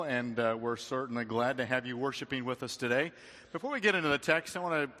And we're certainly glad to have you worshiping with us today. Before we get into the text, I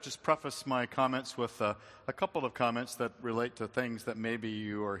want to just preface my comments with a couple of comments that relate to things that maybe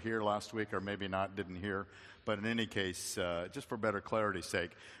you were here last week or maybe not, didn't hear. But in any case, just for better clarity's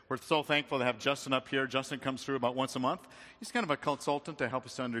sake, we're so thankful to have Justin up here. Justin comes through about once a month. He's kind of a consultant to help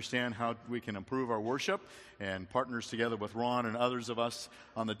us to understand how we can improve our worship, and partners together with Ron and others of us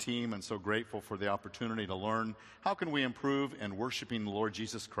on the team, and so grateful for the opportunity to learn how can we improve in worshiping the Lord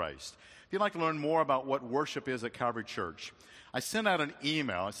Jesus Christ. If you'd like to learn more about what worship is at Calvary Church, I send out an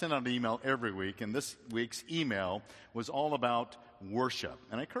email. I send out an email every week, and this week's email was all about worship.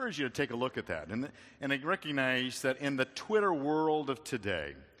 And I encourage you to take a look at that. And I recognize that in the Twitter world of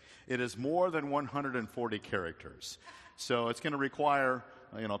today, it is more than 140 characters. So it's going to require,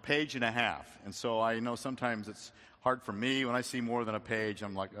 a page and a half. And so I know sometimes it's hard for me. When I see more than a page,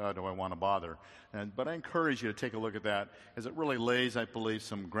 I'm like, oh, do I want to bother? But I encourage you to take a look at that, as it really lays, I believe,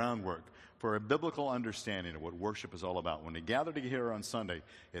 some groundwork for a biblical understanding of what worship is all about. When we gather together on Sunday,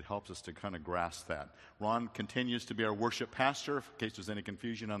 it helps us to kind of grasp that. Ron continues to be our worship pastor, in case there's any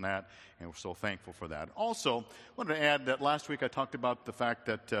confusion on that, and we're so thankful for that. Also, I wanted to add that last week I talked about the fact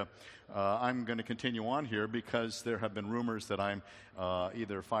that I'm going to continue on here because there have been rumors that I'm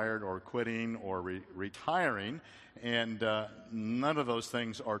either fired or quitting or retiring, and none of those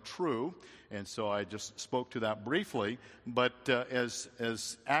things are true. And so I just spoke to that briefly, but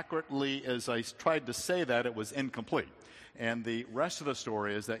as accurately as I tried to say that, it was incomplete. And the rest of the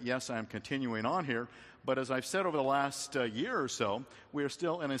story is that, yes, I'm continuing on here, but as I've said over the last year or so, we are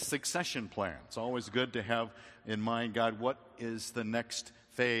still in a succession plan. It's always good to have in mind, God, what is the next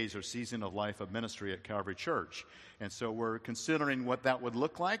phase or season of life of ministry at Calvary Church? And so we're considering what that would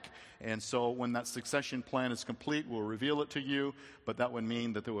look like. And so when that succession plan is complete, we'll reveal it to you. But that would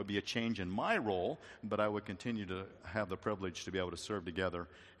mean that there would be a change in my role, but I would continue to have the privilege to be able to serve together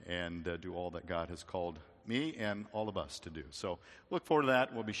and do all that God has called me and all of us to do. So look forward to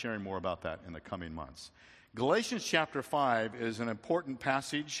that. We'll be sharing more about that in the coming months. Galatians chapter 5 is an important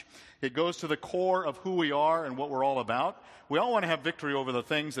passage. It goes to the core of who we are and what we're all about. We all want to have victory over the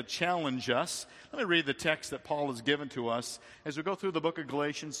things that challenge us. Let me read the text that Paul has given to us. As we go through the book of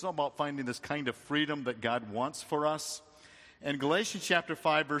Galatians, it's all about finding this kind of freedom that God wants for us. In Galatians chapter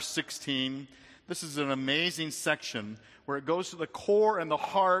 5, verse 16, this is an amazing section where it goes to the core and the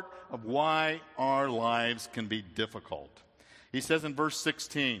heart of why our lives can be difficult. He says in verse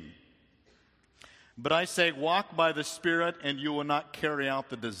 16, "But I say, walk by the Spirit, and you will not carry out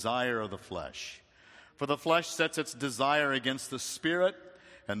the desire of the flesh. For the flesh sets its desire against the Spirit,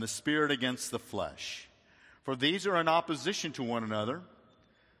 and the Spirit against the flesh. For these are in opposition to one another,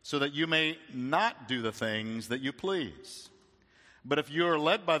 so that you may not do the things that you please. But if you are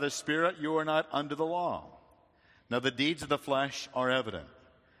led by the Spirit, you are not under the law. Now the deeds of the flesh are evident."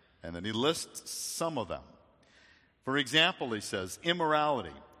 And then he lists some of them. For example, he says,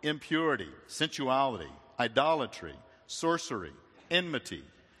 immorality, impurity, sensuality, idolatry, sorcery, enmity,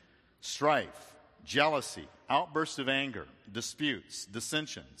 strife, jealousy, outbursts of anger, disputes,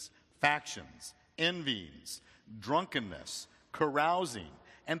 dissensions, factions, envyings, drunkenness, carousing,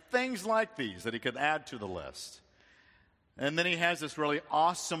 and things like these that he could add to the list. And then he has this really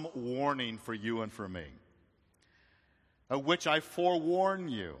awesome warning for you and for me, of which I forewarn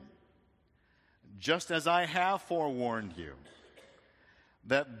you, just as I have forewarned you,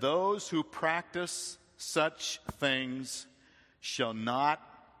 that those who practice such things shall not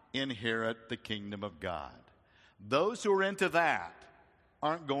inherit the kingdom of God. Those who are into that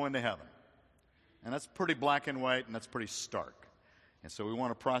aren't going to heaven. And that's pretty black and white, and that's pretty stark. And so we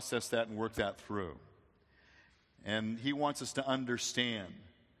want to process that and work that through. And he wants us to understand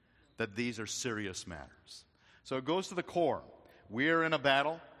that these are serious matters. So it goes to the core. We are in a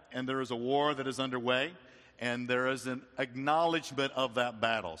battle, and there is a war that is underway, and there is an acknowledgement of that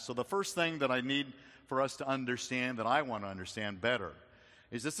battle. So the first thing that I need for us to understand, that I want to understand better,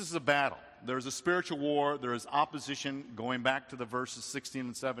 is this is a battle. There is a spiritual war. There is opposition. Going back to the verses 16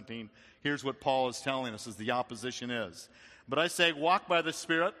 and 17, here's what Paul is telling us as the opposition is. "But I say, walk by the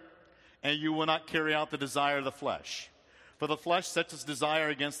Spirit, and you will not carry out the desire of the flesh. For the flesh sets its desire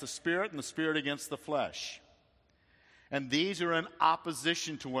against the Spirit, and the Spirit against the flesh. And these are in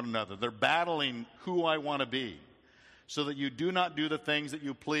opposition to one another." They're battling who I want to be, "so that you do not do the things that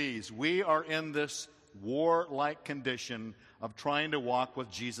you please." We are in this war-like condition of trying to walk with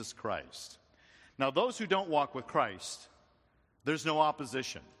Jesus Christ. Now, those who don't walk with Christ, there's no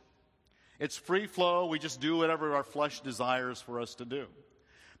opposition. It's free flow. We just do whatever our flesh desires for us to do.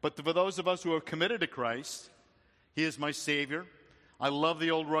 But for those of us who are committed to Christ, He is my Savior. I love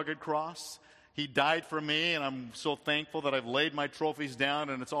the old rugged cross. He died for me, and I'm so thankful that I've laid my trophies down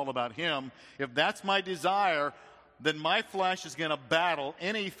and it's all about him. If that's my desire, then my flesh is going to battle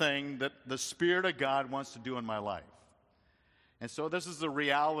anything that the Spirit of God wants to do in my life. And so this is the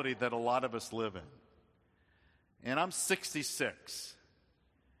reality that a lot of us live in. And I'm 66.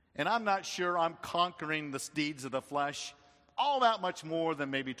 And I'm not sure I'm conquering the deeds of the flesh all that much more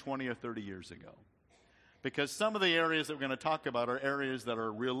than maybe 20 or 30 years ago. Because some of the areas that we're going to talk about are areas that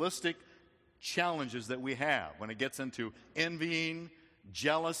are realistic challenges that we have when it gets into envying,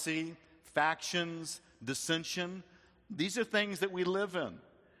 jealousy, factions, dissension. These are things that we live in.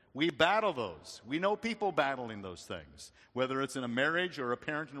 We battle those. We know people battling those things. Whether it's in a marriage or a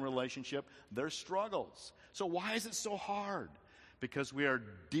parenting relationship, there's struggles. So why is it so hard? Because we are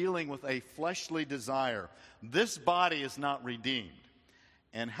dealing with a fleshly desire. This body is not redeemed.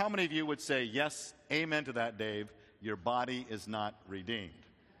 And how many of you would say, yes, amen to that, Dave, your body is not redeemed?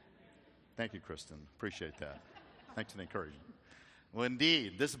 Thank you, Kristen. Appreciate that. Thanks for the encouragement. Well,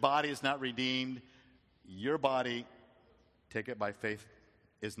 indeed, this body is not redeemed. Your body, take it by faith,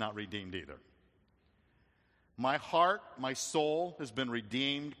 is not redeemed either. My heart, my soul has been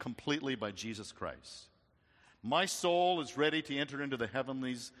redeemed completely by Jesus Christ. My soul is ready to enter into the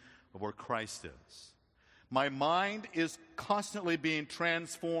heavenlies of where Christ is. My mind is constantly being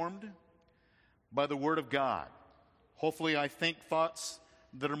transformed by the Word of God. Hopefully I think thoughts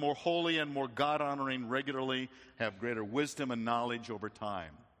that are more holy and more God-honoring regularly, have greater wisdom and knowledge over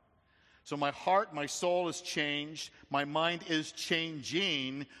time. So my heart, my soul is changed, my mind is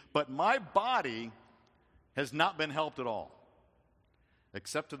changing, but my body has not been helped at all,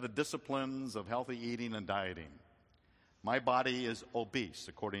 except to the disciplines of healthy eating and dieting. My body is obese,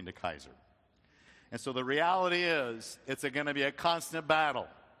 according to Kaiser. And so the reality is, it's going to be a constant battle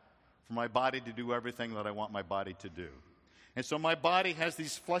for my body to do everything that I want my body to do. And so my body has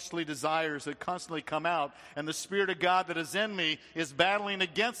these fleshly desires that constantly come out, and the Spirit of God that is in me is battling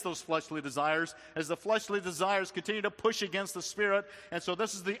against those fleshly desires as the fleshly desires continue to push against the Spirit. And so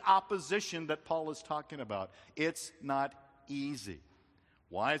this is the opposition that Paul is talking about. It's not easy.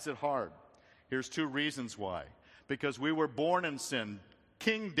 Why is it hard? Here's two reasons why. Because we were born in sin.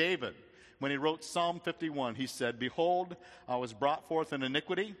 King David, when he wrote Psalm 51, he said, "Behold, I was brought forth in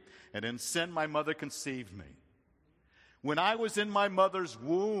iniquity, and in sin my mother conceived me. When I was in my mother's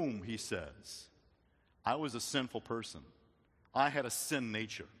womb," he says, "I was a sinful person. I had a sin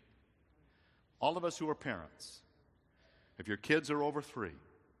nature." All of us who are parents, if your kids are over 3,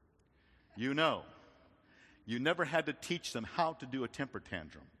 you know you never had to teach them how to do a temper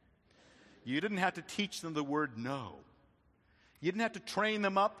tantrum. You didn't have to teach them the word no. You didn't have to train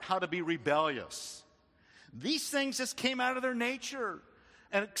them up how to be rebellious. These things just came out of their nature.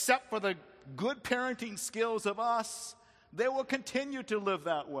 And except for the good parenting skills of us, they will continue to live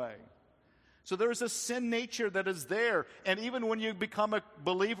that way. So there's a sin nature that is there. And even when you become a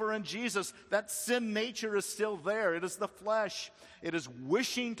believer in Jesus, that sin nature is still there. It is the flesh. It is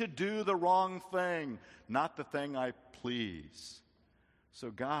wishing to do the wrong thing, not the thing I please.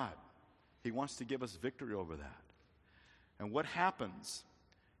 So God, He wants to give us victory over that. And what happens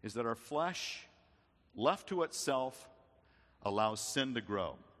is that our flesh, left to itself, allows sin to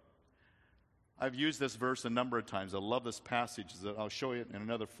grow. I've used this verse a number of times. I love this passage. That I'll show you in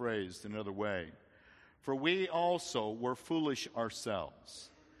another phrase, in another way. "For we also were foolish ourselves,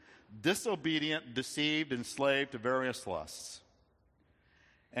 disobedient, deceived, enslaved to various lusts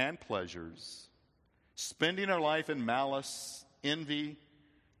and pleasures, spending our life in malice, envy,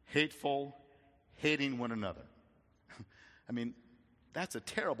 hateful, hating one another." I mean, that's a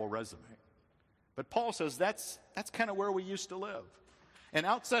terrible resume. But Paul says that's kind of where we used to live. And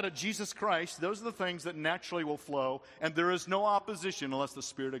outside of Jesus Christ, those are the things that naturally will flow, and there is no opposition unless the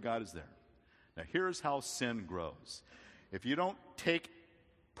Spirit of God is there. Now, here's how sin grows. If you don't take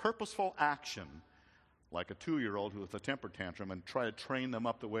purposeful action, like a 2-year-old with a temper tantrum, and try to train them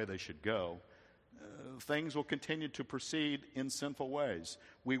up the way they should go, things will continue to proceed in sinful ways.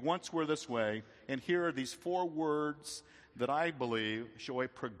 We once were this way, and here are these 4 words that I believe show a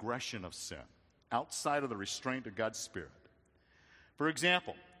progression of sin outside of the restraint of God's Spirit. For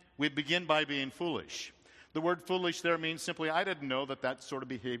example, we begin by being foolish. The word foolish there means simply, I didn't know that sort of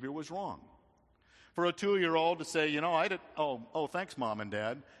behavior was wrong. For a 2-year-old to say, thanks, Mom and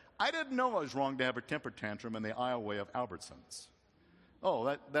Dad, I didn't know it was wrong to have a temper tantrum in the aisleway of Albertsons.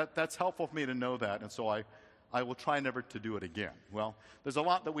 That's helpful for me to know that, and so I will try never to do it again. Well, there's a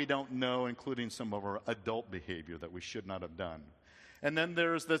lot that we don't know, including some of our adult behavior that we should not have done. And then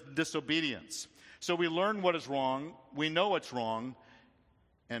there's the disobedience. So we learn what is wrong, we know it's wrong,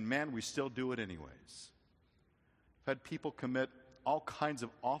 and man, we still do it anyways. I've had people commit all kinds of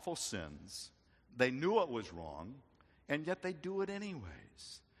awful sins They knew it was wrong, and yet they do it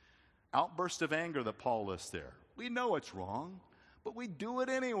anyways. Outburst of anger that Paul lists there. We know it's wrong, but we do it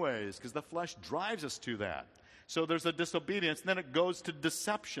anyways because the flesh drives us to that. So there's a disobedience, and then it goes to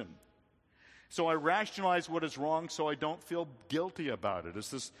deception. So I rationalize what is wrong so I don't feel guilty about it. It's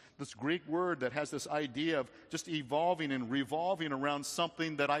this Greek word that has this idea of just evolving and revolving around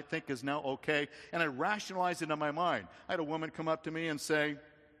something that I think is now okay, and I rationalize it in my mind. I had a woman come up to me and say,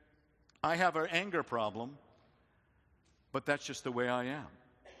 I have an anger problem, but that's just the way I am.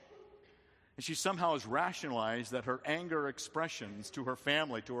 And she somehow has rationalized that her anger expressions to her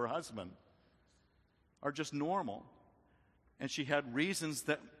family, to her husband, are just normal. And she had reasons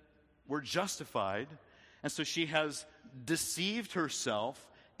that were justified. And so she has deceived herself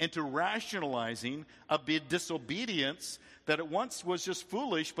into rationalizing a disobedience that at once was just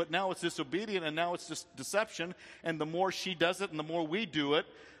foolish, but now it's disobedient, and now it's just deception. And the more she does it and the more we do it,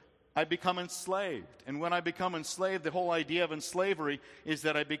 I become enslaved. And when I become enslaved, the whole idea of enslavery is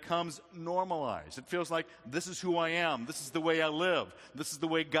that it becomes normalized. It feels like this is who I am. This is the way I live. This is the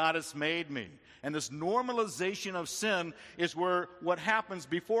way God has made me. And this normalization of sin is where what happens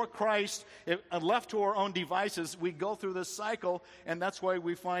before Christ, if left to our own devices, we go through this cycle, and that's why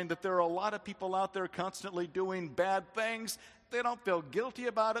we find that there are a lot of people out there constantly doing bad things. They don't feel guilty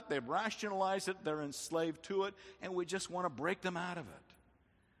about it. They've rationalized it. They're enslaved to it, and we just want to break them out of it.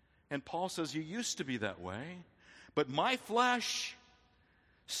 And Paul says, you used to be that way, but my flesh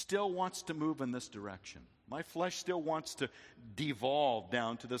still wants to move in this direction. My flesh still wants to devolve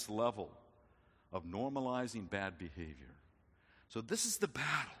down to this level of normalizing bad behavior. So this is the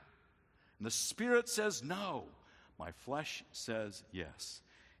battle. And the Spirit says no. My flesh says yes.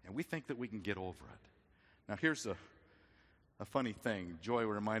 And we think that we can get over it. Now here's a funny thing. Joy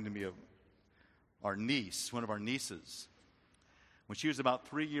reminded me of our niece, one of our nieces. When she was about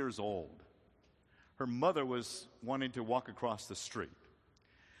 3 years old, her mother was wanting to walk across the street.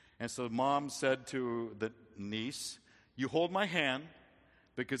 And so mom said to the niece, you hold my hand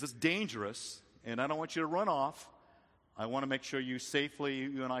because it's dangerous and I don't want you to run off. I want to make sure you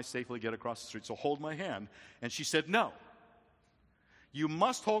and I safely get across the street. So hold my hand. And she said, no. You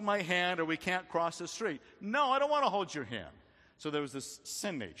must hold my hand or we can't cross the street. No, I don't want to hold your hand. So there was this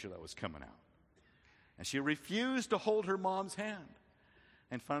sin nature that was coming out. And she refused to hold her mom's hand.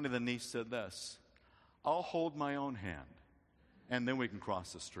 And finally the niece said this, I'll hold my own hand, and then we can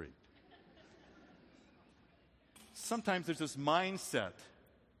cross the street. Sometimes there's this mindset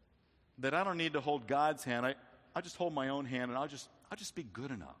that I don't need to hold God's hand. I'll just hold my own hand, and I'll just be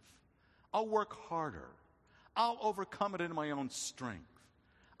good enough. I'll work harder. I'll overcome it in my own strength.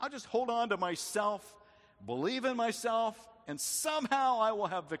 I'll just hold on to myself, believe in myself, and somehow I will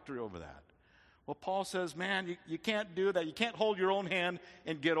have victory over that. Well, Paul says, man, you can't do that. You can't hold your own hand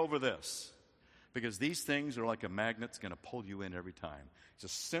and get over this. Because these things are like a magnet that's going to pull you in every time. It's a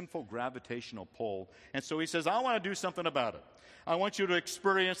sinful gravitational pull. And so he says, I want to do something about it. I want you to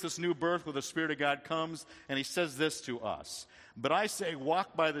experience this new birth where the Spirit of God comes. And he says this to us. But I say,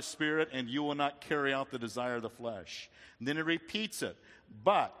 walk by the Spirit, and you will not carry out the desire of the flesh. And then he repeats it.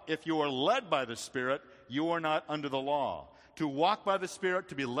 But if you are led by the Spirit, you are not under the law. To walk by the Spirit,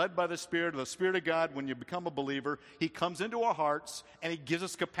 to be led by the Spirit of God, when you become a believer, he comes into our hearts and he gives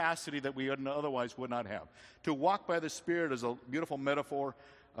us capacity that we otherwise would not have. To walk by the Spirit is a beautiful metaphor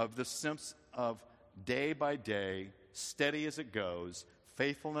of the sense of day by day, steady as it goes,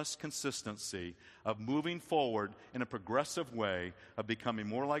 faithfulness, consistency, of moving forward in a progressive way, of becoming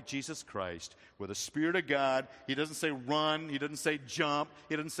more like Jesus Christ, where the Spirit of God, he doesn't say run, he doesn't say jump,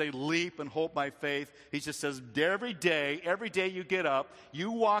 he doesn't say leap and hope by faith. He just says every day you get up,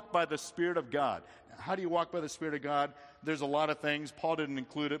 you walk by the Spirit of God. How do you walk by the Spirit of God? There's a lot of things. Paul didn't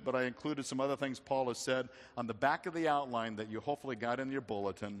include it, but I included some other things Paul has said on the back of the outline that you hopefully got in your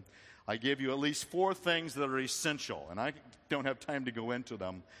bulletin. I gave you at least 4 things that are essential, and I don't have time to go into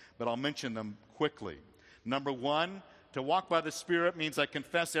them, but I'll mention them quickly. Number 1, to walk by the Spirit means I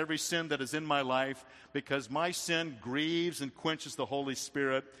confess every sin that is in my life because my sin grieves and quenches the Holy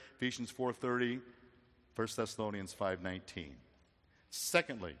Spirit, Ephesians 4:30, 1 Thessalonians 5:19.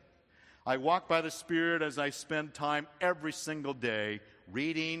 Secondly, I walk by the Spirit as I spend time every single day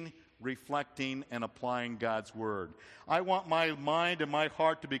reading, reflecting, and applying God's Word. I want my mind and my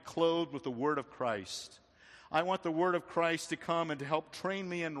heart to be clothed with the Word of Christ. I want the Word of Christ to come and to help train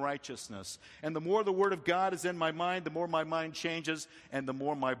me in righteousness. And the more the Word of God is in my mind, the more my mind changes, and the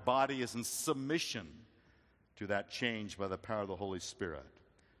more my body is in submission to that change by the power of the Holy Spirit.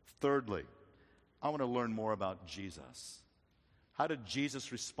 Thirdly, I want to learn more about Jesus. How did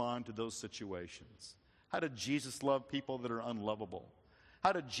Jesus respond to those situations? How did Jesus love people that are unlovable?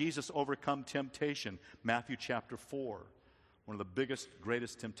 How did Jesus overcome temptation? Matthew chapter 4, one of the biggest,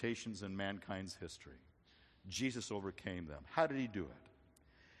 greatest temptations in mankind's history. Jesus overcame them. How did he do it?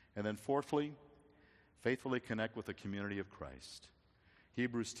 And then fourthly, faithfully connect with the community of Christ.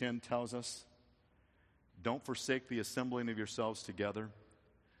 Hebrews 10 tells us, don't forsake the assembling of yourselves together,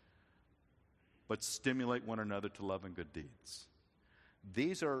 but stimulate one another to love and good deeds.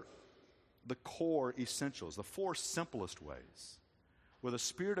 These are the core essentials, the four simplest ways. Where the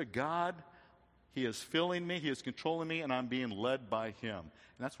Spirit of God, He is filling me, He is controlling me, and I'm being led by Him. And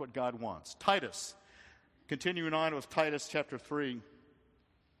that's what God wants. Titus, continuing on with Titus chapter 3.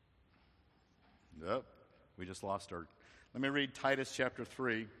 Yep, we just lost our... Let me read Titus chapter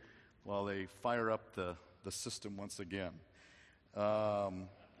 3 while they fire up the system once again.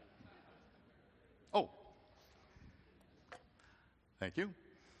 Thank you.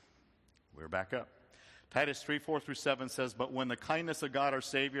 We're back up. Titus 3:4-7 says, but when the kindness of God our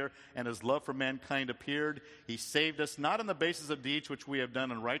Savior and His love for mankind appeared, He saved us not on the basis of deeds which we have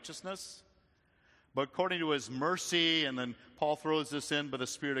done in righteousness, but according to His mercy, and then Paul throws this in, by the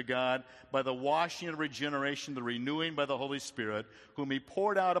Spirit of God, by the washing and regeneration, the renewing by the Holy Spirit, whom He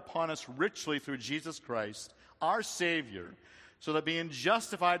poured out upon us richly through Jesus Christ, our Savior, so that being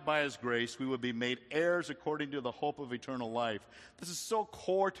justified by His grace, we would be made heirs according to the hope of eternal life. This is so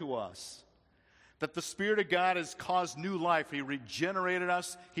core to us, that the Spirit of God has caused new life. He regenerated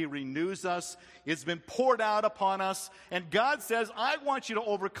us. He renews us. It's been poured out upon us. And God says, I want you to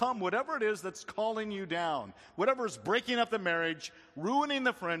overcome whatever it is that's calling you down, whatever is breaking up the marriage, ruining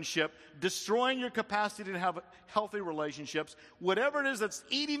the friendship, destroying your capacity to have healthy relationships, whatever it is that's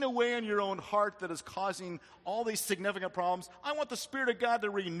eating away in your own heart that is causing all these significant problems. I want the Spirit of God to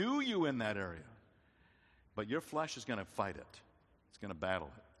renew you in that area. But your flesh is going to fight it. It's going to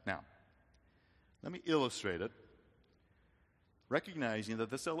battle it. Now, let me illustrate it, recognizing that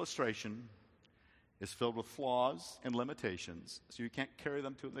this illustration is filled with flaws and limitations, so you can't carry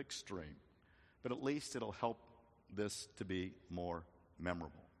them to an extreme. But at least it'll help this to be more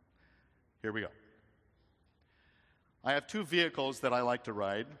memorable. Here we go. I have two vehicles that I like to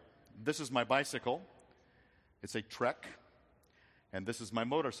ride. This is my bicycle. It's a Trek. And this is my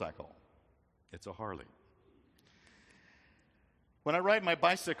motorcycle. It's a Harley. When I ride my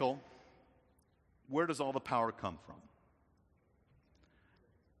bicycle, where does all the power come from?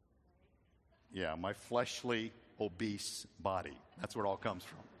 Yeah, my fleshly, obese body. That's where it all comes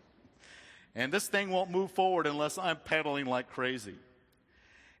from. And this thing won't move forward unless I'm pedaling like crazy.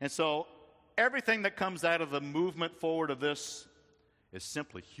 And so everything that comes out of the movement forward of this is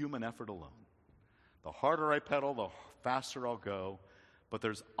simply human effort alone. The harder I pedal, the faster I'll go. But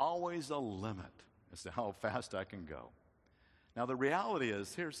there's always a limit as to how fast I can go. Now the reality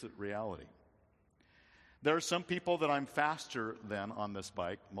is, here's the reality. There are some people that I'm faster than on this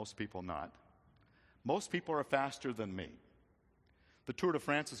bike, most people not. Most people are faster than me. The Tour de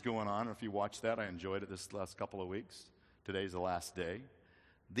France is going on. If you watched that, I enjoyed it this last couple of weeks. Today's the last day.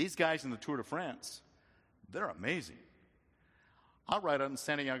 These guys in the Tour de France, they're amazing. I'll ride on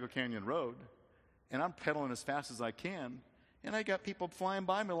Santiago Canyon Road, and I'm pedaling as fast as I can, and I got people flying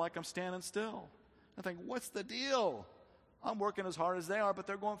by me like I'm standing still. I think, what's the deal? I'm working as hard as they are, but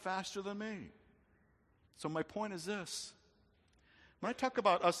they're going faster than me. So my point is this. When I talk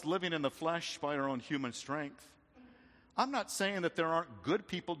about us living in the flesh by our own human strength, I'm not saying that there aren't good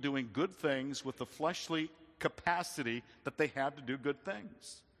people doing good things with the fleshly capacity that they have to do good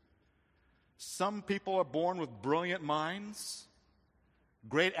things. Some people are born with brilliant minds,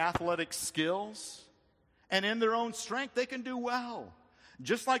 great athletic skills, and in their own strength they can do well.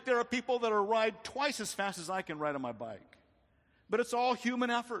 Just like there are people that are ride twice as fast as I can ride on my bike. But it's all human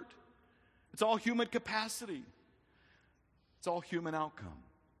effort. It's all human capacity. It's all human outcome.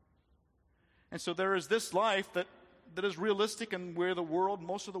 And so there is this life that is realistic and where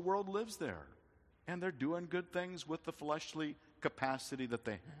most of the world lives there. And they're doing good things with the fleshly capacity that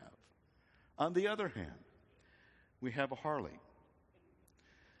they have. On the other hand, we have a Harley.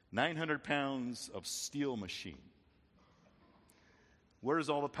 900 pounds of steel machine. Where does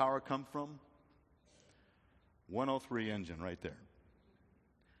all the power come from? 103 engine right there.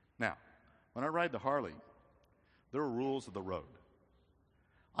 Now, when I ride the Harley, there are rules of the road.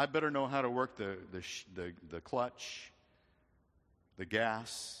 I better know how to work the clutch, the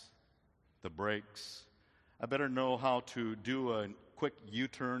gas, the brakes. I better know how to do a quick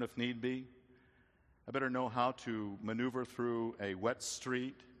U-turn if need be. I better know how to maneuver through a wet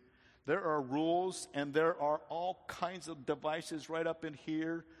street. There are rules, and there are all kinds of devices right up in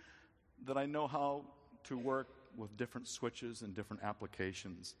here that I know how to work with different switches and different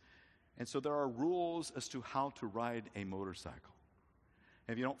applications. And so there are rules as to how to ride a motorcycle.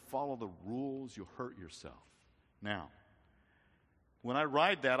 If you don't follow the rules, you'll hurt yourself. Now, when I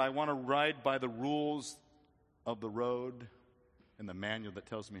ride that, I want to ride by the rules of the road and the manual that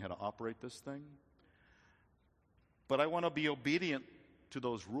tells me how to operate this thing. But I want to be obedient to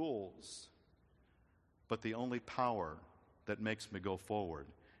those rules. But the only power that makes me go forward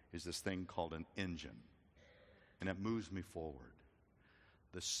is this thing called an engine. And it moves me forward.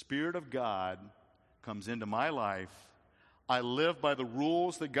 The Spirit of God comes into my life. I live by the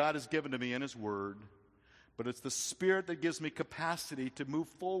rules that God has given to me in His Word. But it's the Spirit that gives me capacity to move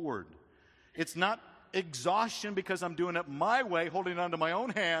forward. It's not exhaustion because I'm doing it my way, holding it onto my own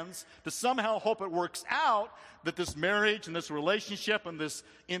hands to somehow hope it works out, that this marriage and this relationship and this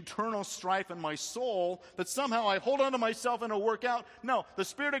internal strife in my soul, that somehow I hold on to myself and it'll work out. No, the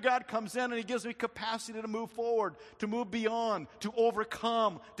Spirit of God comes in and He gives me capacity to move forward, to move beyond, to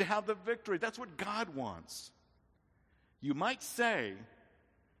overcome, to have the victory. That's what God wants. You might say,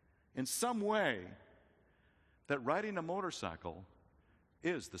 in some way, that riding a motorcycle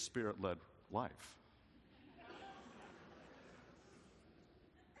is the Spirit-led life.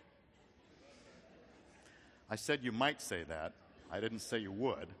 I said you might say that. I didn't say you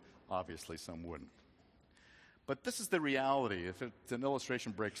would. Obviously, some wouldn't. But this is the reality. If it's an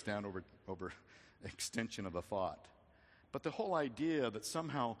illustration breaks down over extension of the thought. But the whole idea that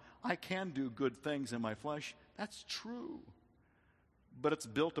somehow I can do good things in my flesh, that's true. But it's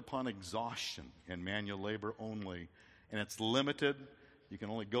built upon exhaustion and manual labor only. And it's limited. You can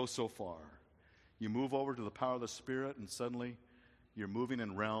only go so far. You move over to the power of the Spirit, and suddenly you're moving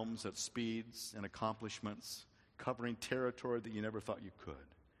in realms at speeds and accomplishments, covering territory that you never thought you could.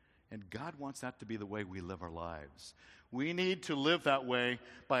 And God wants that to be the way we live our lives. We need to live that way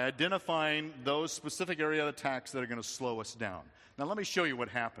by identifying those specific area of attacks that are going to slow us down. Now, let me show you what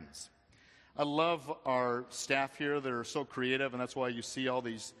happens. I love our staff here. They're so creative, and that's why you see all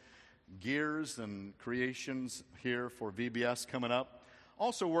these gears and creations here for VBS coming up.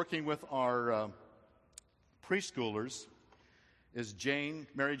 Also working with our preschoolers is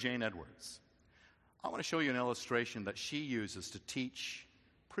Mary Jane Edwards. I want to show you an illustration that she uses to teach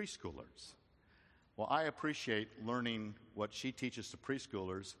preschoolers. Well, I appreciate learning what she teaches to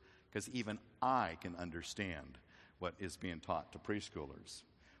preschoolers because even I can understand what is being taught to preschoolers.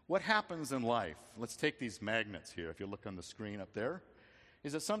 What happens in life, let's take these magnets here, if you look on the screen up there,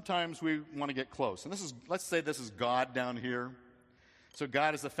 is that sometimes we want to get close. And let's say this is God down here. So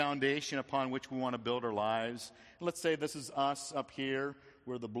God is the foundation upon which we want to build our lives. And let's say this is us up here.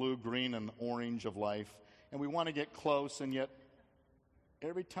 We're the blue, green, and orange of life. And we want to get close, and yet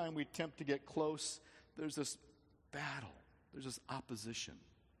every time we attempt to get close, there's this battle. There's this opposition.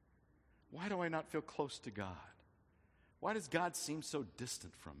 Why do I not feel close to God? Why does God seem so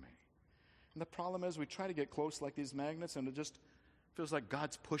distant from me? And the problem is we try to get close like these magnets, and it just feels like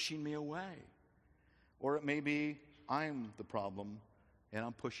God's pushing me away. Or it may be I'm the problem, and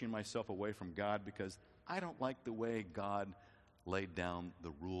I'm pushing myself away from God because I don't like the way God laid down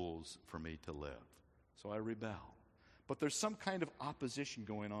the rules for me to live. So I rebel. But there's some kind of opposition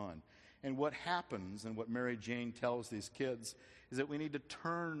going on. And what happens, and what Mary Jane tells these kids, is that we need to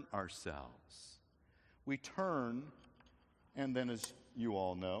turn ourselves. We turn, and then as you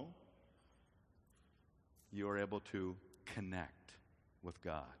all know, you are able to connect with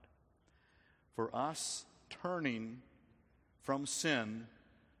God. For us, turning from sin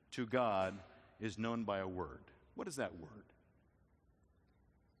to God is known by a word. What is that word?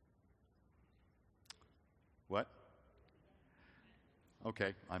 What?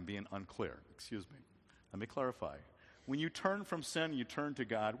 Okay, I'm being unclear. Excuse me. Let me clarify. When you turn from sin, you turn to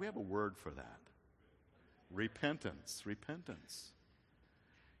God. We have a word for that. Repentance. Repentance.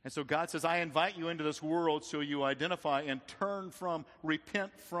 And so God says, I invite you into this world so you identify and turn from,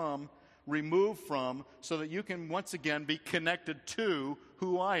 repent from, remove from, so that you can once again be connected to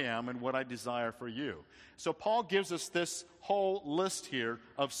who I am and what I desire for you. So Paul gives us this whole list here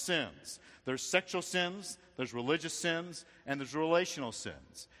of sins. There's sexual sins, there's religious sins, and there's relational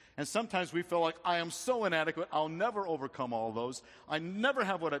sins. And sometimes we feel like, I am so inadequate, I'll never overcome all those. I never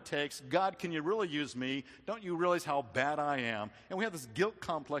have what it takes. God, can you really use me? Don't you realize how bad I am? And we have this guilt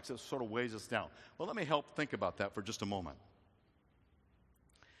complex that sort of weighs us down. Well, let me help think about that for just a moment.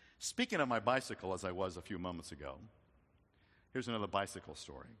 Speaking of my bicycle, as I was a few moments ago, here's another bicycle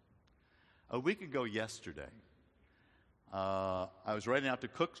story. A week ago yesterday, I was riding out to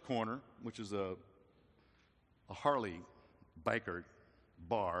Cook's Corner, which is a Harley biker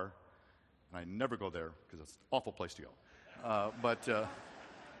bar, and I never go there because it's an awful place to go. But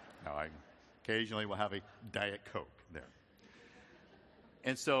I occasionally will have a Diet Coke there.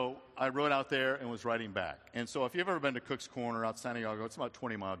 And so I rode out there and was riding back. And so if you've ever been to Cook's Corner out Santiago, it's about a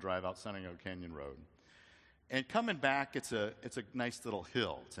 20-mile drive out Santiago Canyon Road. And coming back, it's a nice little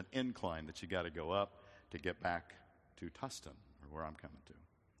hill. It's an incline that you got to go up to get back to Tustin, or where I'm coming to.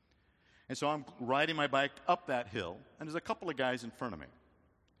 And so I'm riding my bike up that hill, and there's a couple of guys in front of me.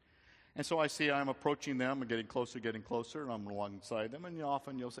 And so I see I'm approaching them and getting closer, and I'm alongside them. And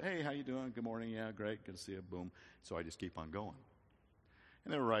often you'll say, hey, how you doing? Good morning. Yeah, great. Good to see you. Boom. So I just keep on going.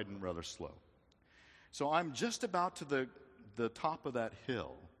 And they were riding rather slow. So I'm just about to the top of that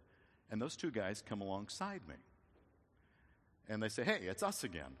hill, and those two guys come alongside me. And they say, hey, it's us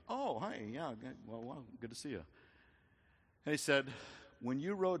again. Oh, hi. Yeah, well, good to see you. And he said, when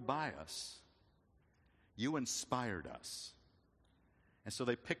you rode by us, you inspired us. And so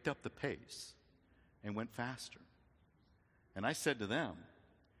they picked up the pace and went faster. And I said to them,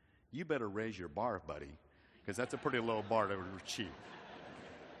 you better raise your bar, buddy, because that's a pretty low bar to achieve.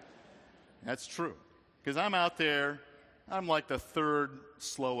 That's true. Because I'm out there, I'm like the third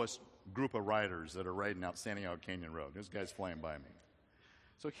slowest group of riders that are riding out Santiago Canyon Road. This guy's flying by me.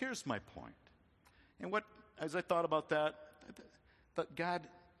 So here's my point. And as I thought about that, I thought, God,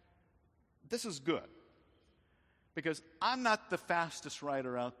 this is good. Because I'm not the fastest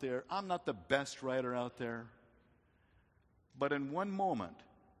rider out there. I'm not the best rider out there. But in one moment,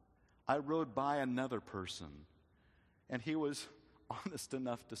 I rode by another person, and he was honest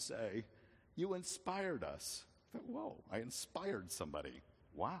enough to say, you inspired us. I thought, whoa, I inspired somebody.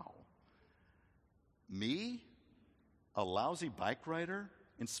 Wow. Me, a lousy bike rider,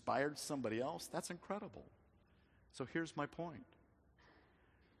 inspired somebody else? That's incredible. So here's my point.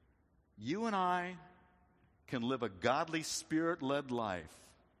 You and I can live a godly, Spirit-led life,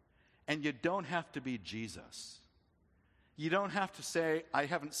 and you don't have to be Jesus. You don't have to say, I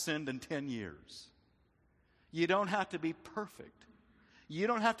haven't sinned in 10 years. You don't have to be perfect. You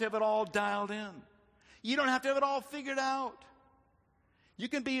don't have to have it all dialed in. You don't have to have it all figured out. You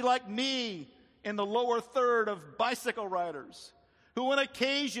can be like me in the lower third of bicycle riders who on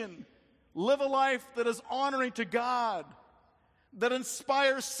occasion live a life that is honoring to God, that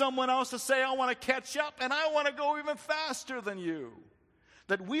inspires someone else to say, I want to catch up and I want to go even faster than you.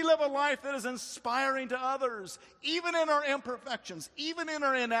 That we live a life that is inspiring to others, even in our imperfections, even in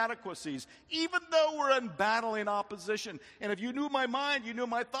our inadequacies, even though we're in battling opposition. And if you knew my mind, you knew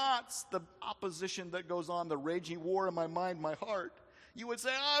my thoughts, the opposition that goes on, the raging war in my mind, my heart, you would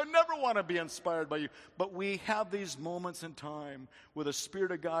say, I never want to be inspired by you. But we have these moments in time where the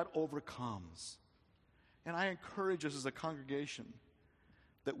Spirit of God overcomes. And I encourage us as a congregation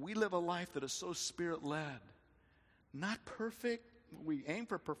that we live a life that is so Spirit-led. Not perfect. We aim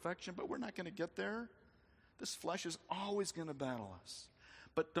for perfection, but we're not going to get there. This flesh is always going to battle us.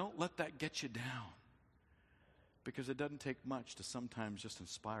 But don't let that get you down. Because it doesn't take much to sometimes just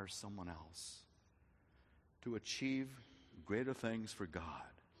inspire someone else to achieve greater things for God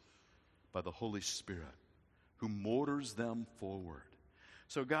by the Holy Spirit who motors them forward.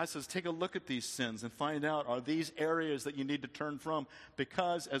 So God says, take a look at these sins and find out, are these areas that you need to turn from?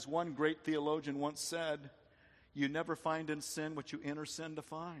 Because, as one great theologian once said, you never find in sin what you enter sin to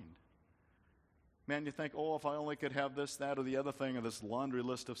find. Man, you think, oh, if I only could have this, that, or the other thing, or this laundry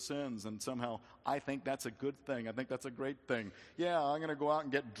list of sins, and somehow I think that's a good thing. I think that's a great thing. Yeah, I'm going to go out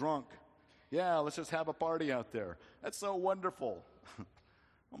and get drunk. Yeah, let's just have a party out there. That's so wonderful.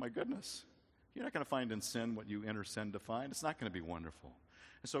 Oh, my goodness. You're not going to find in sin what you enter sin to find. It's not going to be wonderful.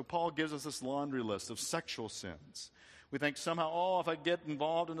 And so Paul gives us this laundry list of sexual sins. We think somehow, oh, if I get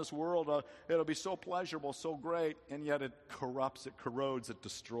involved in this world, it'll be so pleasurable, so great, and yet it corrupts, it corrodes, it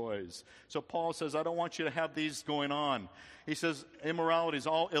destroys. So Paul says, I don't want you to have these going on. He says immorality is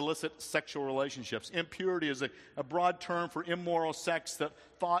all illicit sexual relationships. Impurity is a broad term for immoral sex, that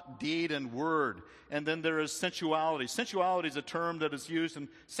thought, deed, and word. And then there is sensuality. Sensuality is a term that is used in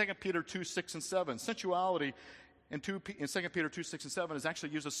 2 Peter 2, 6, and 7. Sensuality in 2 Peter 2, 6, and 7 is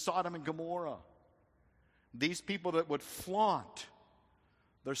actually used as Sodom and Gomorrah. These people that would flaunt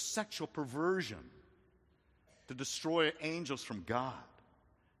their sexual perversion to destroy angels from God.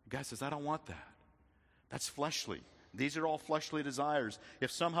 God says, I don't want that. That's fleshly. These are all fleshly desires.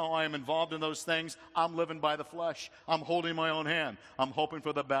 If somehow I am involved in those things, I'm living by the flesh. I'm holding my own hand. I'm hoping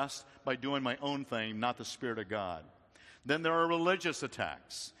for the best by doing my own thing, not the Spirit of God. Then there are religious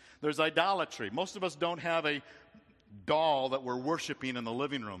attacks. There's idolatry. Most of us don't have a doll that we're worshiping in the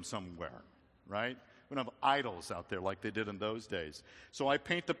living room somewhere, right? We don't have idols out there like they did in those days. So I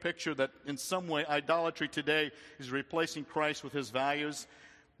paint the picture that in some way idolatry today is replacing Christ with his values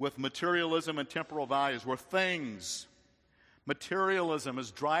with materialism and temporal values, where materialism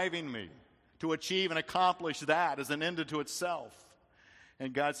is driving me to achieve and accomplish that as an end unto itself.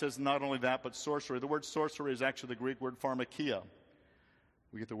 And God says not only that, but sorcery. The word sorcery is actually the Greek word pharmakia.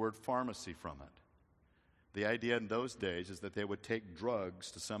 We get the word pharmacy from it. The idea in those days is that they would take drugs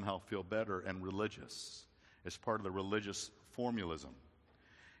to somehow feel better and religious as part of the religious formalism.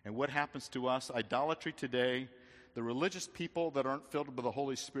 And what happens to us? Idolatry today, the religious people that aren't filled with the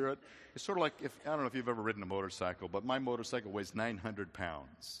Holy Spirit, it's sort of like, I don't know if you've ever ridden a motorcycle, but my motorcycle weighs 900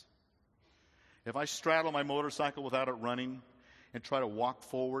 pounds. If I straddle my motorcycle without it running and try to walk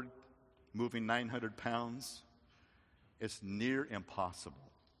forward, moving 900 pounds, it's near impossible.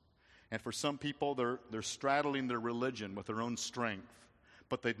 And for some people, they're straddling their religion with their own strength,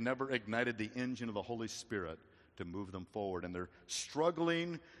 but they've never ignited the engine of the Holy Spirit to move them forward. And they're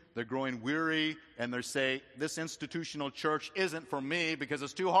struggling, they're growing weary, and they say, this institutional church isn't for me because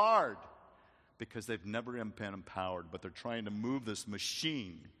it's too hard. Because they've never been empowered, but they're trying to move this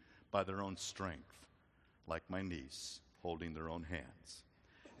machine by their own strength, like my niece, holding their own hands.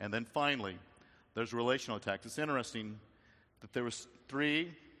 And then finally, there's relational attacks. It's interesting that there was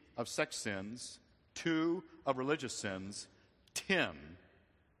 3 of sex sins, 2 of religious sins, 10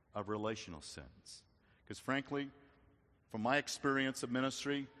 of relational sins. Because frankly, from my experience of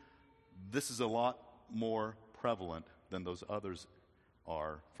ministry, this is a lot more prevalent than those others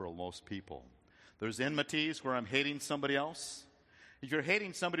are for most people. There's enmities where I'm hating somebody else. If you're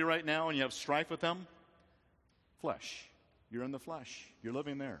hating somebody right now and you have strife with them, flesh. You're in the flesh. You're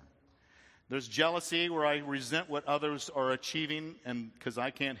living there. There's jealousy where I resent what others are achieving and because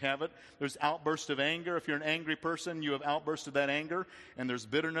I can't have it. There's outbursts of anger. If you're an angry person, you have outbursts of that anger. And there's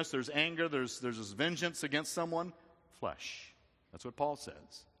bitterness, there's anger, there's this vengeance against someone. Flesh. That's what Paul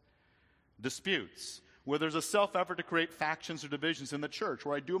says. Disputes, where there's a self-effort to create factions or divisions in the church,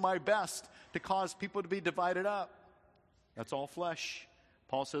 where I do my best to cause people to be divided up. That's all flesh.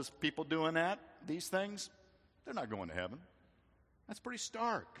 Paul says people doing that, these things, they're not going to heaven. That's pretty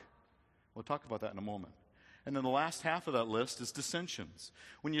stark. We'll talk about that in a moment. And then the last half of that list is dissensions.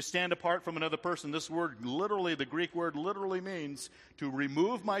 When you stand apart from another person, this word literally, the Greek word literally means to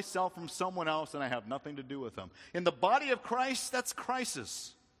remove myself from someone else and I have nothing to do with them. In the body of Christ, that's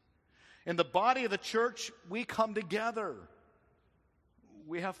crisis. In the body of the church, we come together.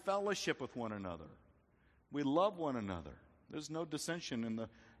 We have fellowship with one another. We love one another. There's no dissension in the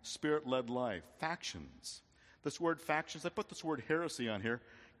Spirit-led life. Factions. This word factions, I put this word heresy on here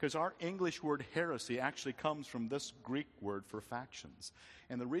because our English word heresy actually comes from this Greek word for factions.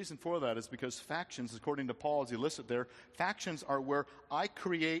 And the reason for that is because factions, according to Paul as he lists it there, factions are where I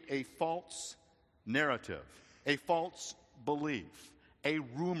create a false narrative, a false belief, a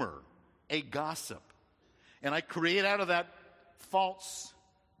rumor, a gossip. And I create out of that false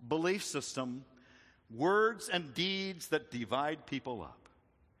belief system words and deeds that divide people up.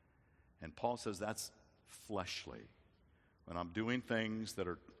 And Paul says that's fleshly. When I'm doing things that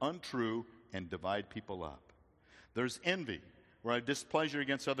are untrue and divide people up. There's envy, where I have displeasure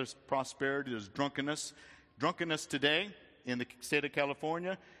against others' prosperity. There's drunkenness. Drunkenness today in the state of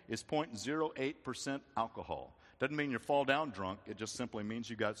California is 0.08% alcohol. Doesn't mean you fall down drunk. It just simply means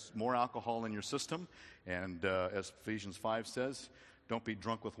you got more alcohol in your system. And as Ephesians 5 says, don't be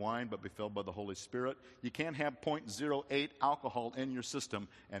drunk with wine, but be filled by the Holy Spirit. You can't have 0.08 alcohol in your system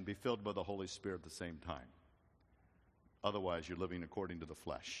and be filled by the Holy Spirit at the same time. Otherwise, you're living according to the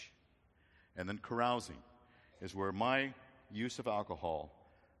flesh. And then carousing is where my use of alcohol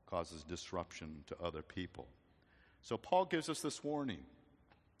causes disruption to other people. So Paul gives us this warning.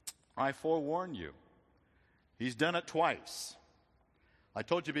 I forewarn you. He's done it twice. I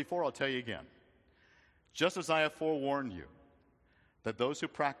told you before, I'll tell you again. Just as I have forewarned you, that those who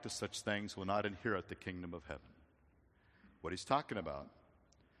practice such things will not inherit the kingdom of heaven. What he's talking about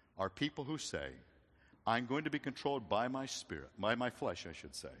are people who say, I'm going to be controlled by my spirit, by my flesh, I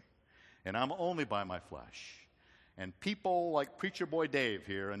should say. And I'm only by my flesh. And people like Preacher Boy Dave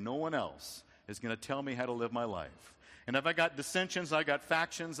here and no one else is going to tell me how to live my life. And if I got dissensions, I got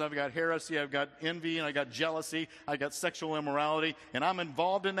factions, I've got heresy, I've got envy, and I got jealousy, I got sexual immorality, and I'm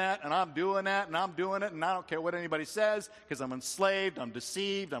involved in that, and I'm doing that, and I'm doing it, and I don't care what anybody says, because I'm enslaved, I'm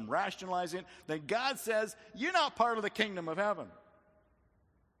deceived, I'm rationalizing, then God says, you're not part of the kingdom of heaven.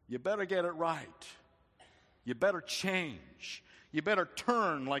 You better get it right. You better change. You better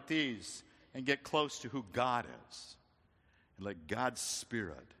turn like these and get close to who God is. And let God's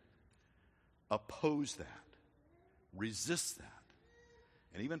Spirit oppose that, resist that,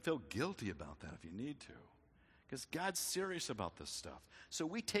 and even feel guilty about that if you need to. Because God's serious about this stuff. So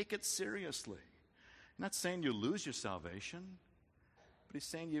we take it seriously. I'm not saying you lose your salvation, but he's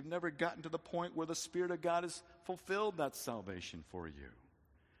saying you've never gotten to the point where the Spirit of God has fulfilled that salvation for you.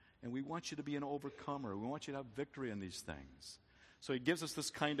 And we want you to be an overcomer. We want you to have victory in these things. So he gives us this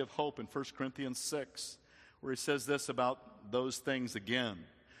kind of hope in 1 Corinthians 6, where he says this about those things again.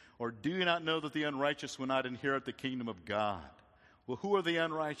 Or do you not know that the unrighteous will not inherit the kingdom of God? Well, who are the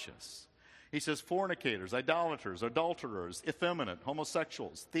unrighteous? He says fornicators, idolaters, adulterers, effeminate,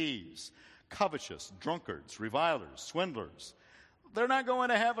 homosexuals, thieves, covetous, drunkards, revilers, swindlers. They're not going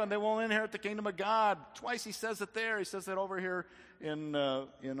to heaven. They won't inherit the kingdom of God. Twice he says it there. He says it over here in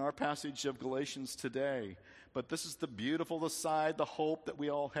our passage of Galatians today. But this is the beautiful side, the hope that we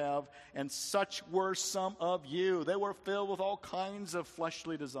all have. And such were some of you. They were filled with all kinds of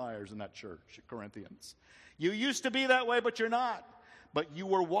fleshly desires in that church at Corinthians. You used to be that way, but you're not. But you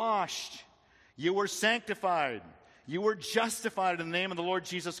were washed. You were sanctified. You were justified in the name of the Lord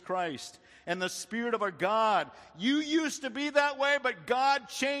Jesus Christ and the Spirit of our God. You used to be that way, but God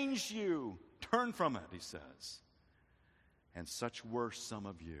changed you. Turn from it, he says. And such were some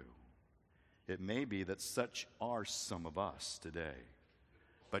of you. It may be that such are some of us today.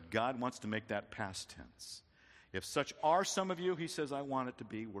 But God wants to make that past tense. If such are some of you, he says, I want it to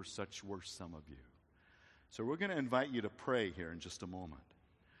be where such were some of you. So we're going to invite you to pray here in just a moment,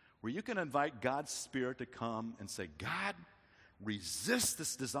 where you can invite God's Spirit to come and say, God, resist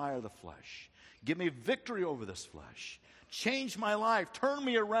this desire of the flesh. Give me victory over this flesh. Change my life. Turn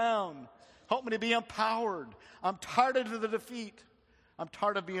me around. Help me to be empowered. I'm tired of the defeat. I'm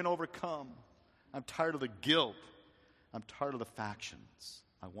tired of being overcome. I'm tired of the guilt. I'm tired of the factions.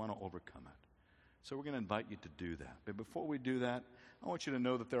 I want to overcome it. So we're going to invite you to do that. But before we do that, I want you to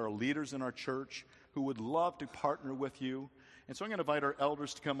know that there are leaders in our church who would love to partner with you. And so I'm going to invite our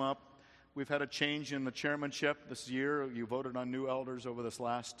elders to come up. We've had a change in the chairmanship this year. You voted on new elders over this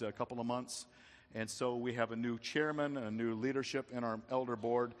last couple of months. And so we have a new chairman and a new leadership in our elder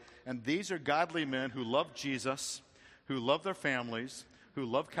board. And these are godly men who love Jesus, who love their families, who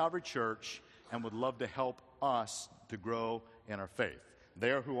love Calvary Church, and would love to help us to grow in our faith.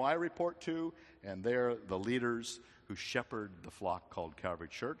 They're who I report to, and they're the leaders who shepherd the flock called Calvary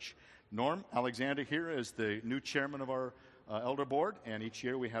Church. Norm Alexander here is the new chairman of our elder board, and each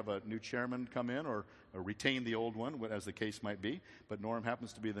year we have a new chairman come in or retain the old one, as the case might be. But Norm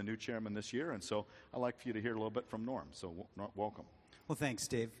happens to be the new chairman this year, and so I'd like for you to hear a little bit from Norm. So welcome. Well, thanks,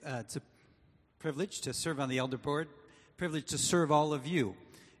 Dave. It's a privilege to serve on the elder board, privilege to serve all of you.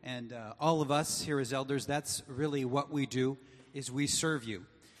 And all of us here as elders, that's really what we do, is we serve you.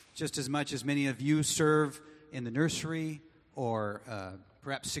 Just as much as many of you serve in the nursery or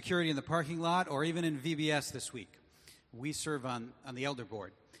perhaps security in the parking lot or even in VBS this week. We serve on the elder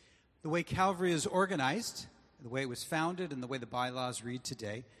board. The way Calvary is organized, the way it was founded, and the way the bylaws read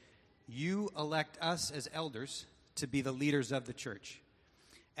today, you elect us as elders to be the leaders of the church.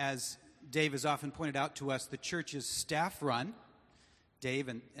 As Dave has often pointed out to us, the church is staff-run. Dave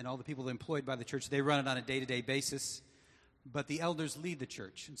and all the people employed by the church, they run it on a day-to-day basis, but the elders lead the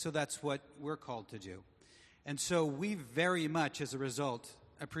church, and so that's what we're called to do. And so we very much, as a result,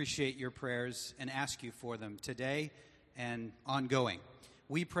 appreciate your prayers and ask you for them today and ongoing.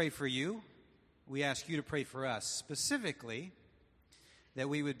 We pray for you. We ask you to pray for us, specifically that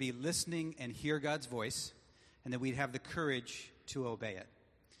we would be listening and hear God's voice, and that we'd have the courage to obey it.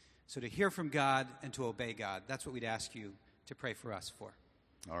 So to hear from God and to obey God, that's what we'd ask you to pray for us for.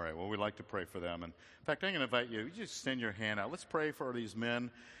 All right, well, we'd like to pray for them. And in fact, I'm going to invite you, just extend your hand out. Let's pray for these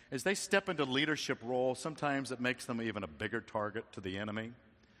men. As they step into leadership role, sometimes it makes them even a bigger target to the enemy,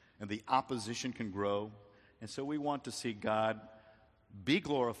 and the opposition can grow. And so we want to see God be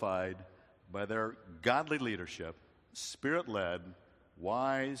glorified by their godly leadership, Spirit-led,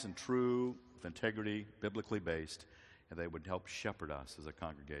 wise and true, with integrity, biblically based, and they would help shepherd us as a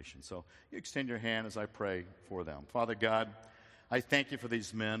congregation. So you extend your hand as I pray for them. Father God, I thank you for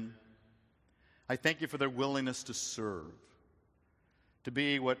these men. I thank you for their willingness to serve, to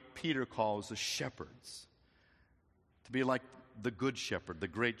be what Peter calls the shepherds, to be like the good shepherd, the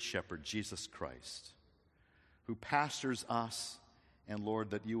great shepherd, Jesus Christ, who pastors us, and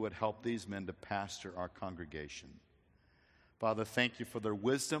Lord, that you would help these men to pastor our congregation. Father, thank you for their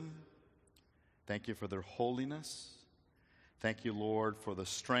wisdom. Thank you for their holiness. Thank you, Lord, for the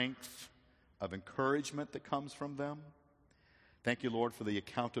strength of encouragement that comes from them. Thank you, Lord, for the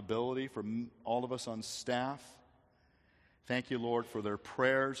accountability from all of us on staff. Thank you, Lord, for their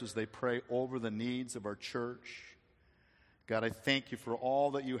prayers as they pray over the needs of our church. God, I thank you for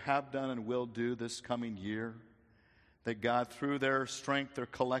all that you have done and will do this coming year. That, God, through their strength, their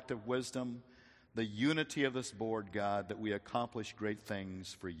collective wisdom, the unity of this board, God, that we accomplish great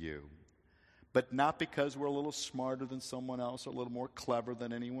things for you. But not because we're a little smarter than someone else or a little more clever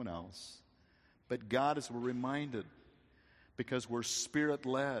than anyone else. But, God, as we're reminded, because we're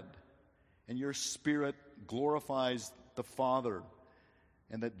Spirit-led, and your Spirit glorifies the Father,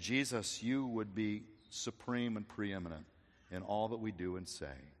 and that Jesus, you would be supreme and preeminent in all that we do and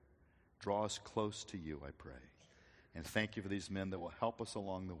say. Draw us close to you, I pray. And thank you for these men that will help us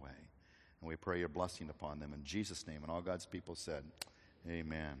along the way. And we pray your blessing upon them in Jesus' name. And all God's people said,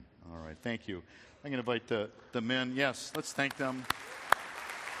 amen. All right, thank you. I'm going to invite the men. Yes, let's thank them.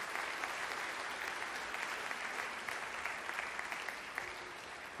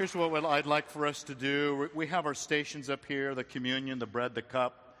 Here's what I'd like for us to do. We have our stations up here, the communion, the bread, the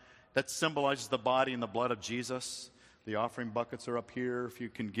cup. That symbolizes the body and the blood of Jesus. The offering buckets are up here. If you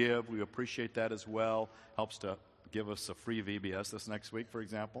can give, we appreciate that as well. Helps to give us a free VBS this next week, for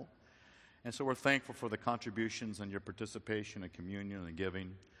example. And so we're thankful for the contributions and your participation in communion and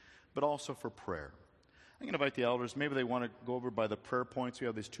giving, but also for prayer. I'm going to invite the elders. Maybe they want to go over by the prayer points. We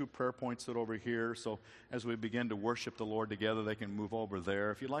have these 2 prayer points that are over here. So as we begin to worship the Lord together, they can move over there.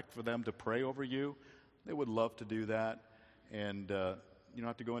 If you'd like for them to pray over you, they would love to do that. And you don't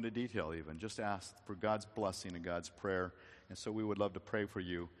have to go into detail even. Just ask for God's blessing and God's prayer. And so we would love to pray for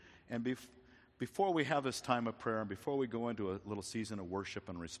you. And before we have this time of prayer and before we go into a little season of worship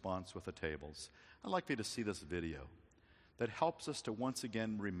and response with the tables, I'd like you to see this video that helps us to once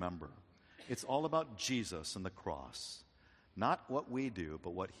again remember. It's all about Jesus and the cross. Not what we do,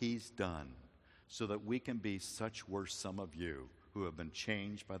 but what he's done so that we can be such were some of you who have been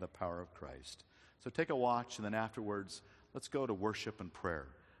changed by the power of Christ. So take a watch, and then afterwards, let's go to worship and prayer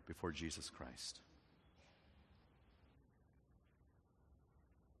before Jesus Christ.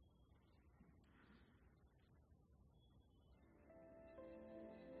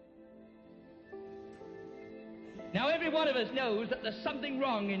 Now, every one of us knows that there's something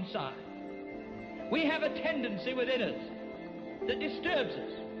wrong inside. We have a tendency within us that disturbs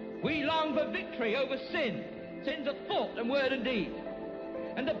us. We long for victory over sin, sins of thought and word and deed.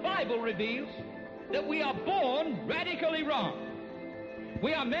 And the Bible reveals that we are born radically wrong.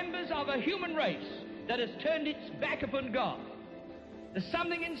 We are members of a human race that has turned its back upon God. There's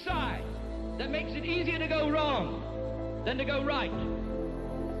something inside that makes it easier to go wrong than to go right.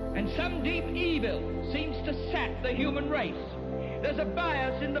 And some deep evil seems to sap the human race. There's a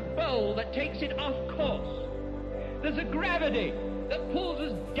bias in the bowl that takes it off course. There's a gravity that pulls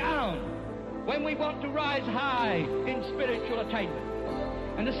us down when we want to rise high in spiritual attainment.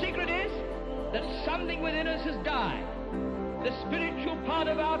 And the secret is that something within us has died. The spiritual part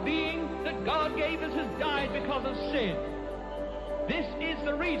of our being that God gave us has died because of sin. This is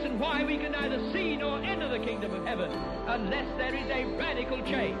the reason why we can neither see nor enter the kingdom of heaven unless there is a radical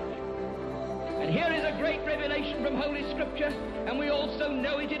change. And here is a great revelation from Holy Scripture, and we also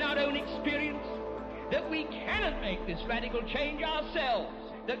know it in our own experience, that we cannot make this radical change ourselves.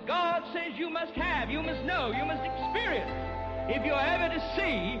 That God says you must have, you must know, you must experience if you're ever to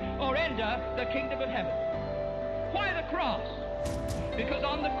see or enter the kingdom of heaven. Why the cross? Because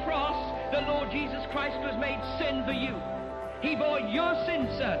on the cross, the Lord Jesus Christ was made sin for you. He bore your sin,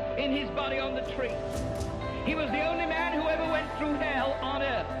 sir, in his body on the tree. He was the only man who ever went through hell on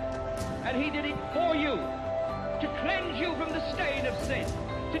earth. And he did it for you, to cleanse you from the stain of sin,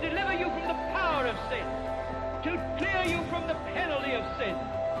 to deliver you from the power of sin, to clear you from the penalty of sin,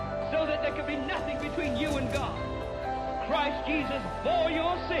 so that there could be nothing between you and God. Christ Jesus bore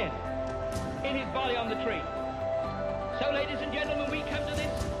your sin in his body on the tree. So, ladies and gentlemen, we come to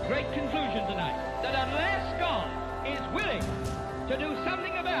this great conclusion tonight, that unless God is willing to do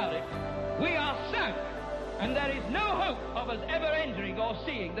something about it, we are sunk, and there is no hope of us ever entering or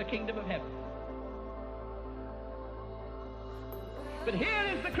seeing the kingdom of heaven. But here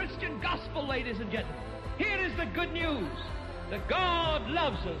is the Christian gospel, ladies and gentlemen. Here is the good news, that God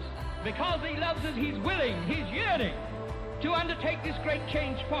loves us. Because he loves us, he's willing, he's yearning to undertake this great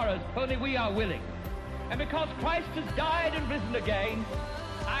change for us, only we are willing. And because Christ has died and risen again,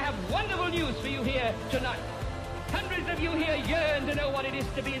 I have wonderful news for you here tonight. Hundreds of you here yearn to know what it is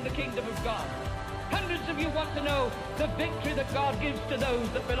to be in the kingdom of God. Hundreds of you want to know the victory that God gives to those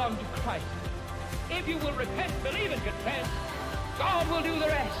that belong to Christ. If you will repent, believe, and confess, God will do the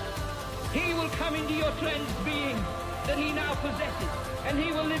rest. He will come into your cleansed being that he now possesses, and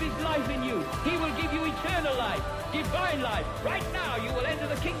he will live his life in you. He will give you eternal life, divine life. Right now you will enter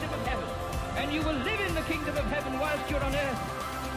the kingdom of heaven, and you will live in the kingdom of heaven whilst you're on earth.